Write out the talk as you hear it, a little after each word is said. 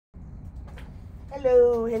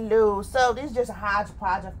Hello. So this is just a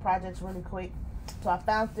hodgepodge of projects really quick. So I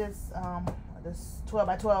found this this 12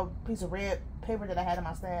 by 12 piece of red paper that I had in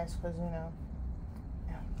my stash because, you know,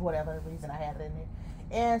 for whatever reason I had it in there.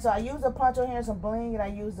 And so I used a punch on here, some bling, and I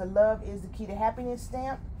used the Love is the Key to Happiness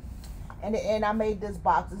stamp. And I made this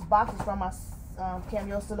box. This box is from my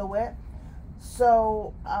cameo silhouette.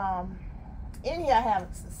 So in here I have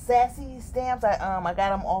sassy stamps. I got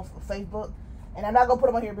them off of Facebook. And I'm not going to put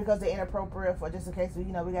them on here because they're inappropriate, for just in case, you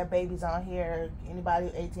know, we got babies on here. Anybody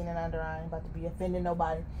 18 and under, I ain't about to be offending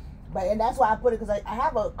nobody. And that's why I put it, because I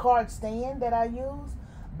have a card stand that I use.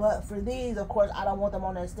 But for these, of course, I don't want them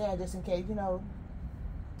on that stand just in case, you know,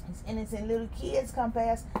 these innocent little kids come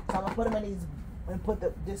past. So I'm going to put them in these and put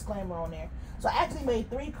the disclaimer on there. So I actually made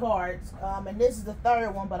 3 cards. And this is the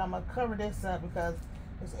 3rd one, but I'm going to cover this up because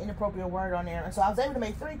there's an inappropriate word on there. And so I was able to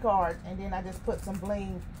make 3 cards, and then I just put some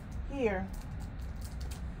bling here.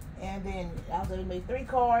 And then I was able to make 3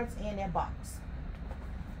 cards in that box.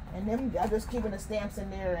 And then I'm just keeping the stamps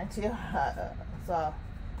in there until, because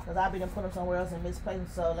I'll be going to put them somewhere else and misplace them.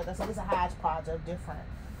 So, like I said, it's a hodgepodge of different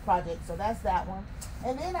projects. So that's that one.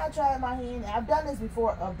 And then I tried my hand. I've done this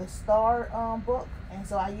before of the Star book. And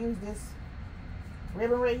so I used this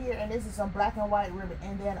ribbon right here. And this is some black and white ribbon.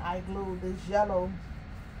 And then I glued this yellow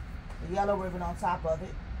ribbon on top of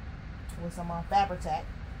it with some fabric tack.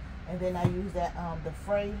 And then I used that the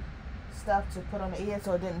fray stuff to put on the edge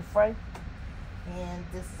so it didn't fray. And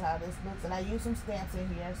this is how this looks. And I used some stamps in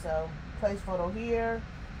here. So place photo here,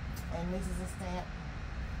 and this is a stamp.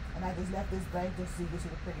 And I just left this blank just so you can see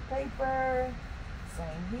the pretty paper.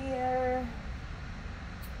 Same here,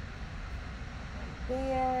 right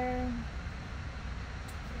there,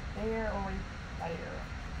 or right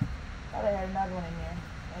there. Thought I had another one in there.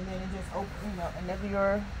 And then it just opens, you know, and there's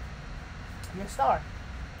your star.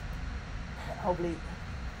 Hopefully,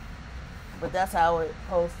 but that's how it's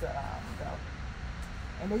supposed to go.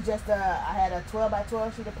 And it's just I had a 12 by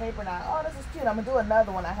 12 sheet of paper. Now, oh, this is cute. I'm gonna do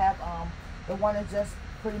another one. I have the one that just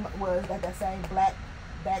pretty much was like that same black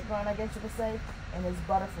background, I guess you could say, and it's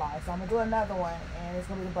butterflies. So I'm gonna do another one, and it's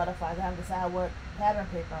gonna be the butterflies. I haven't decided what pattern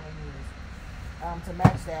paper I'm gonna use to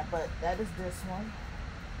match that, but that is this one.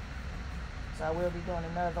 So I will be doing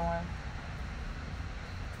another one.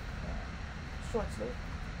 Short sleeve.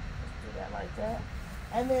 Do that like that.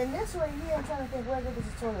 And then this right here, I'm trying to think where I get this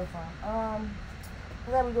tutorial from.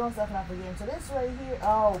 Because I be doing stuff and I forget. So this right here,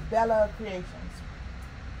 oh, Bella Creations.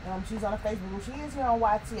 She's on a Facebook group. She is here on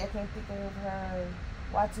YT. I can't think of her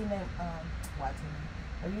YT name,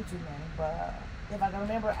 her YouTube name. But if I can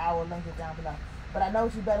remember, I will link it down below. But I know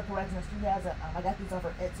she's Bella Corrections. She has a, I got these off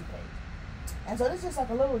her Etsy page. And so this is just like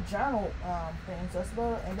a little journal thing. So it's a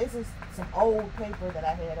little, and this is some old paper that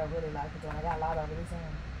I had. I really like it. And I got a lot of it. It's in,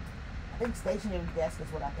 I think stationary desk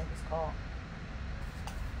is what I think it's called.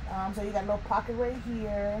 So you got a little pocket right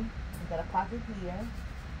here. You got a pocket here.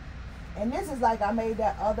 And this is like I made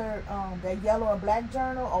that other, that yellow and black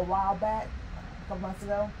journal a while back, a couple months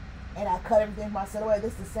ago. And I cut everything from my silhouette.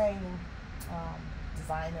 This is the same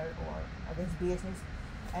designer, or I guess business.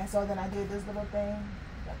 And so then I did this little thing.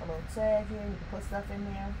 Got the little tag here. You can put stuff in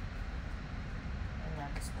there. And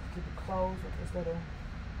I just keep it closed with this little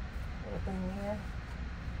thing here.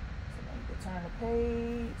 Turn the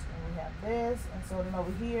page, and we have this. And so then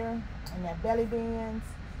over here in that belly bands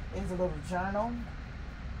is a little journal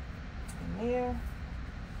in there,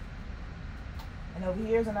 and over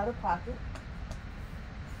here is another pocket.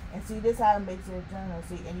 And see, this how it makes it a journal.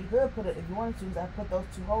 See, and you could put it, if you wanted to, I put those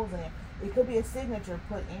 2 holes in there. It could be a signature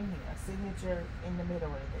put in here, a signature in the middle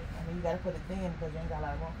right there. I mean, you got to put it thin because you ain't got a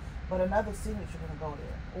lot of room, but another signature can go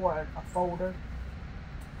there, or a folder.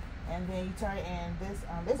 And then you turn it, and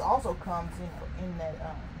this also comes, you know, in that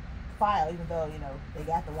file, even though, you know, they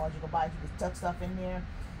got the ones you can buy. You can tuck stuff in there.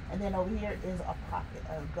 And then over here is a pocket,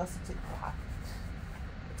 a gusseted pocket.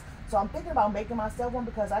 So I'm thinking about making myself one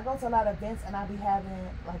because I go to a lot of events and I be having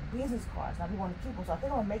like business cards and I be wanting to keep them. So I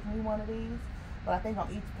think I'm gonna make me one of these. But I think on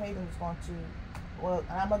each page I'm just going to, well,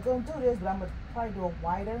 and I'm gonna do this, but I'm gonna probably do it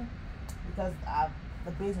wider because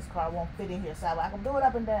the business card won't fit in here. So I can do it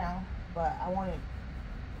up and down, but I want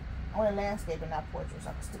landscape and not portrait, so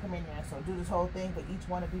I can stick them in there. So do this whole thing, but each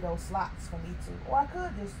one would be those slots for me to, or I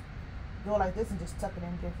could just do it like this and just tuck it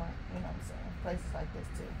in different, you know what I'm saying, places like this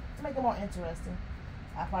too, to make it more interesting.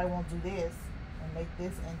 I probably won't do this and make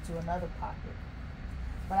this into another pocket,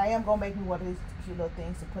 but I am gonna make me one of these cute little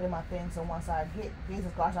things to put in my thing. So once I get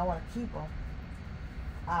business cards, I want to keep them.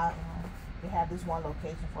 I have this one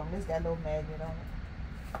location for them. This got a little magnet on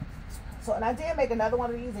it. So, and I did make another one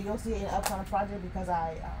of these, and you'll see it in an upcoming project because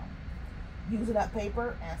I using up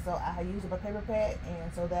paper, and so I used up a paper pad,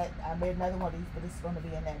 and so that I made another one of these, but it's going to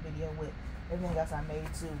be in that video with everything else I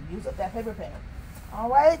made to use up that paper pad.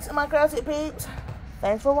 Alright, my crafty peeps,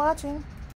 thanks for watching.